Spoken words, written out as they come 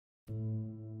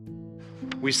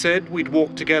We said we'd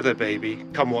walk together, baby,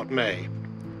 come what may.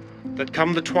 That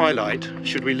come the twilight,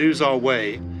 should we lose our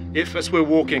way, if as we're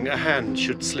walking a hand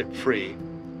should slip free,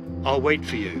 I'll wait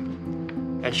for you,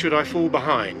 and should I fall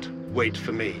behind, wait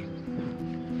for me.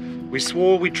 We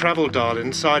swore we'd travel,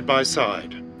 darling, side by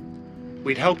side.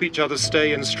 We'd help each other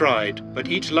stay in stride, but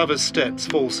each lover's steps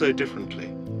fall so differently.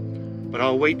 But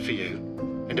I'll wait for you,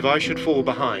 and if I should fall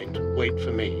behind, wait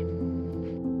for me.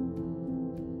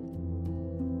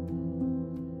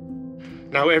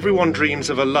 Now everyone dreams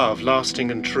of a love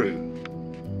lasting and true,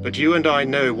 but you and I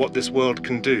know what this world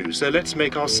can do, so let's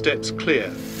make our steps clear,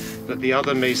 that the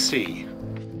other may see.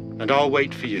 And I'll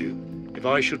wait for you, if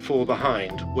I should fall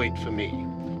behind, wait for me.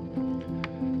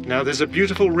 Now there's a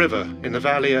beautiful river in the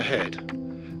valley ahead.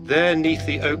 There, 'neath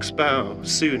the oak's bough,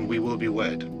 soon we will be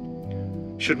wed.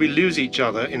 Should we lose each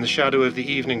other in the shadow of the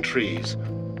evening trees,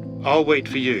 I'll wait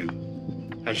for you,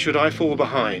 and should I fall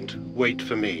behind, wait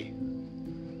for me.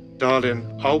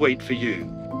 Darling, I'll wait for you.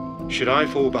 Should I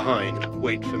fall behind,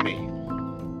 wait for me.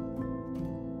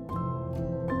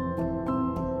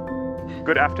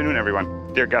 Good afternoon,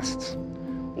 everyone. Dear guests,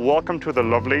 welcome to the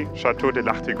lovely Chateau De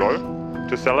Lartigolle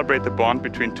to celebrate the bond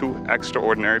between two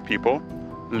extraordinary people,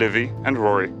 Livy and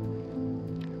Rory.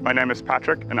 My name is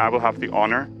Patrick, and I will have the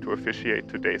honor to officiate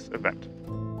today's event.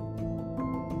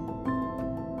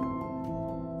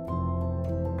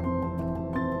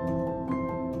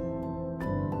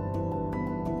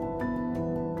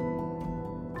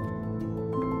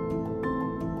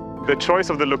 The choice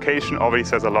of the location already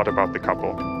says a lot about the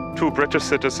couple. Two British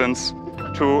citizens,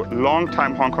 two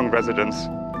long-time Hong Kong residents,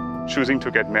 choosing to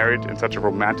get married in such a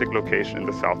romantic location in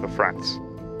the south of France.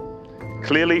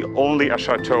 Clearly, only a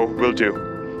chateau will do.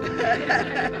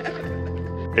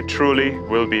 It truly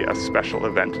will be a special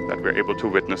event that we're able to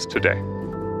witness today.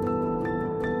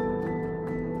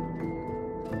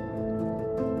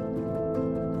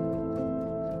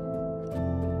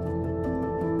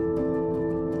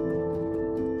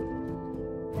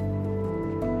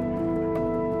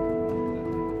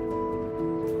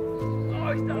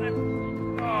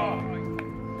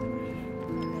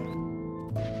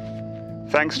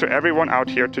 Thanks to everyone out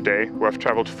here today who have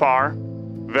traveled far,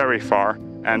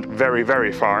 and very,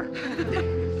 very far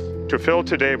to fill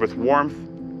today with warmth,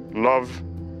 love,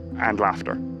 and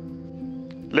laughter.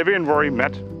 Livy and Rory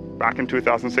met back in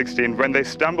 2016 when they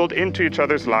stumbled into each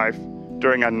other's life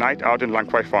during a night out in Lang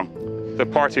Kwai Fong, the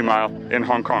party mile in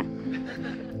Hong Kong.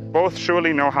 Both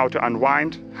surely know how to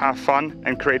unwind, have fun,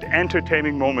 and create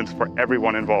entertaining moments for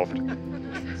everyone involved.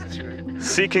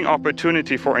 Seeking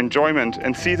opportunity for enjoyment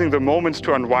and seizing the moments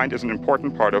to unwind is an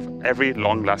important part of every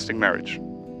long-lasting marriage.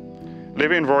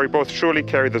 Livy and Rory both surely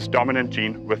carry this dominant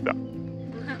gene with them.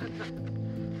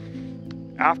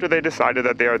 After they decided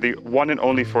that they are the one and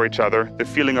only for each other, the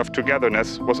feeling of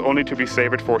togetherness was only to be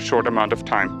savored for a short amount of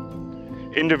time.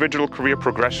 Individual career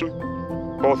progression,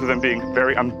 both of them being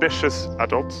very ambitious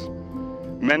adults,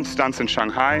 men's stunts in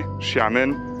Shanghai,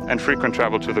 Xiamen, and frequent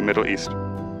travel to the Middle East.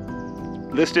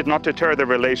 This did not deter their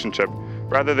relationship.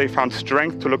 Rather, they found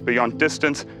strength to look beyond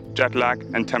distance, jet lag,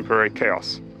 and temporary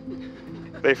chaos.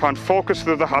 They found focus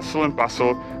through the hustle and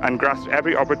bustle and grasped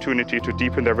every opportunity to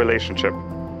deepen their relationship.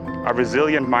 A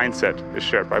resilient mindset is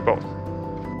shared by both.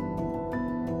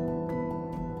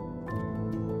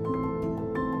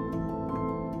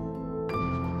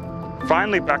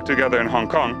 Finally back together in Hong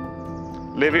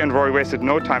Kong, Livy and Rory wasted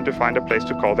no time to find a place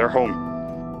to call their home.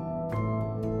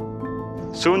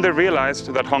 Soon they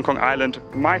realized that Hong Kong Island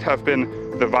might have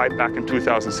been the vibe back in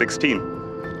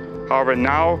 2016. However,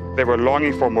 now they were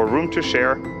longing for more room to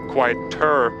share,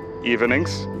 quieter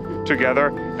evenings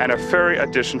together, and a furry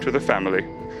addition to the family.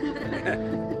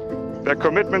 Their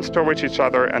commitments towards each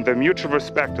other and the mutual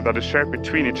respect that is shared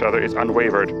between each other is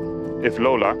unwavered. If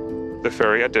Lola, the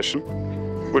furry addition,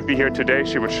 would be here today,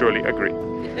 she would surely agree.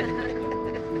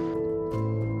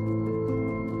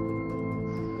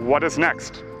 What is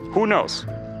next? Who knows?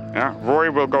 Yeah, Rory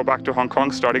will go back to Hong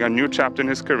Kong, starting a new chapter in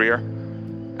his career,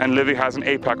 and Livy has an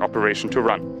APAC operation to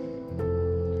run.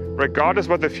 Regardless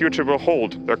what the future will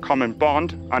hold, their common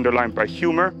bond, underlined by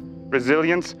humor,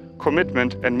 resilience,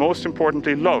 commitment, and most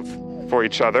importantly, love for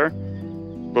each other,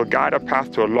 will guide a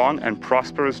path to a long and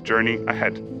prosperous journey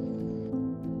ahead.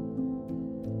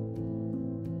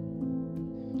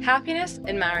 Happiness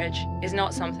in marriage is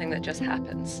not something that just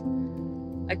happens.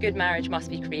 A good marriage must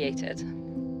be created.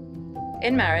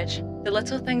 In marriage, the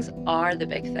little things are the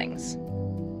big things.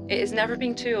 It is never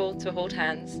being too old to hold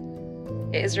hands.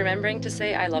 It is remembering to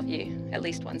say I love you at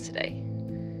least once a day.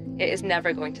 It is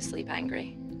never going to sleep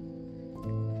angry.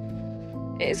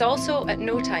 It is also at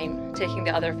no time taking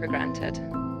the other for granted.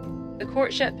 The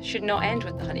courtship should not end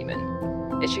with the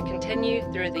honeymoon. It should continue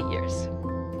through the years.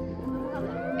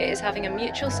 It is having a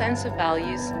mutual sense of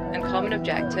values and common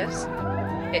objectives.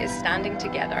 It is standing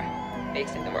together,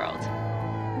 facing the world.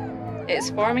 It is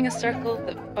forming a circle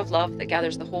of love that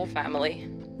gathers the whole family.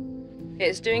 It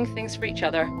is doing things for each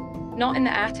other, not in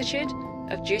the attitude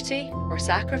of duty or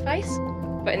sacrifice,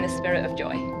 but in the spirit of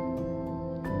joy.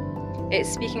 It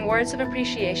is speaking words of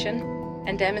appreciation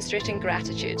and demonstrating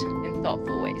gratitude in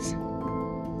thoughtful ways.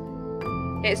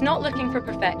 It is not looking for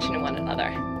perfection in one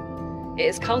another. It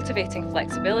is cultivating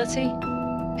flexibility,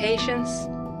 patience,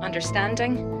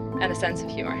 understanding, and a sense of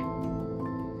humour.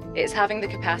 It is having the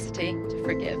capacity to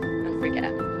forgive and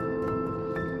forget.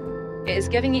 It is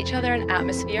giving each other an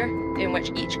atmosphere in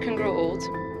which each can grow old.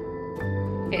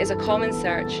 It is a common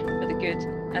search for the good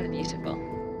and the beautiful.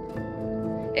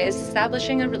 It is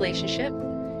establishing a relationship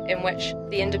in which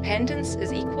the independence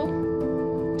is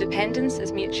equal, dependence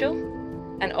is mutual,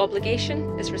 and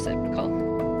obligation is reciprocal.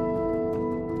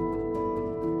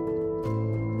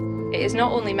 It is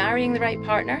not only marrying the right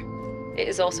partner, it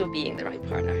is also being the right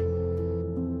partner.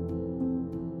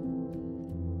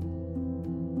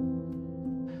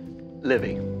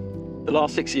 Livy, the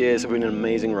last 6 years have been an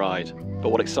amazing ride, but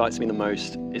what excites me the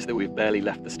most is that we've barely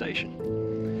left the station.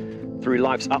 Through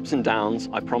life's ups and downs,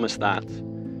 I promise that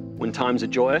when times are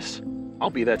joyous,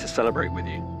 I'll be there to celebrate with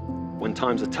you. When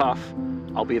times are tough,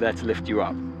 I'll be there to lift you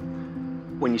up.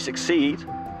 When you succeed,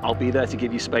 I'll be there to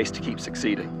give you space to keep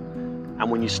succeeding. And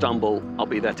when you stumble, I'll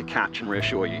be there to catch and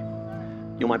reassure you.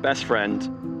 You're my best friend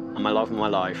and my love of my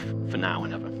life for now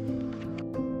and ever.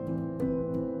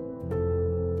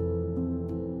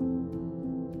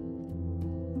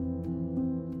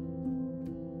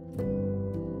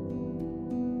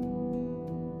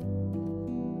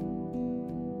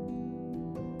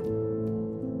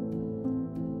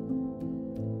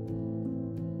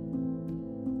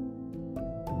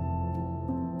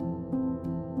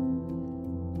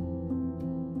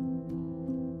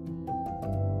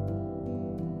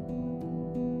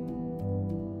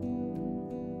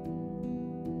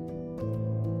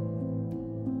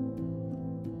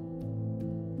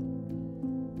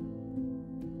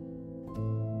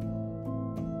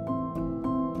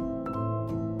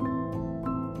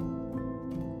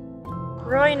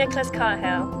 Roy Nicholas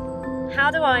Carhill,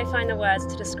 how do I find the words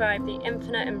to describe the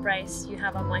infinite embrace you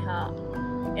have on my heart?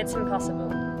 It's impossible.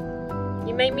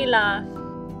 You make me laugh,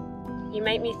 you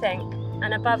make me think,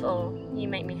 and above all, you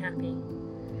make me happy.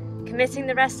 Committing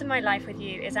the rest of my life with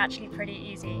you is actually pretty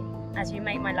easy, as you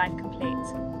make my life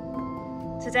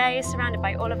complete. Today, surrounded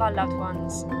by all of our loved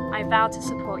ones, I vow to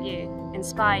support you,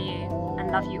 inspire you,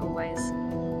 and love you always.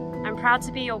 I'm proud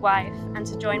to be your wife and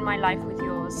to join my life with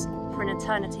yours for an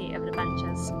eternity of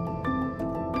adventures.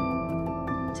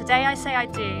 Today I say I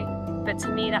do, but to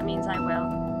me that means I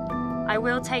will. I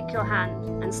will take your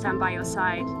hand and stand by your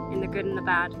side in the good and the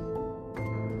bad.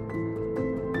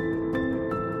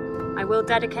 I will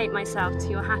dedicate myself to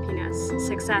your happiness,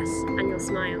 success, and your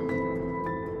smile.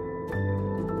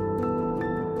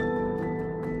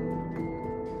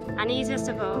 And easiest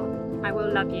of all, I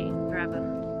will love you forever.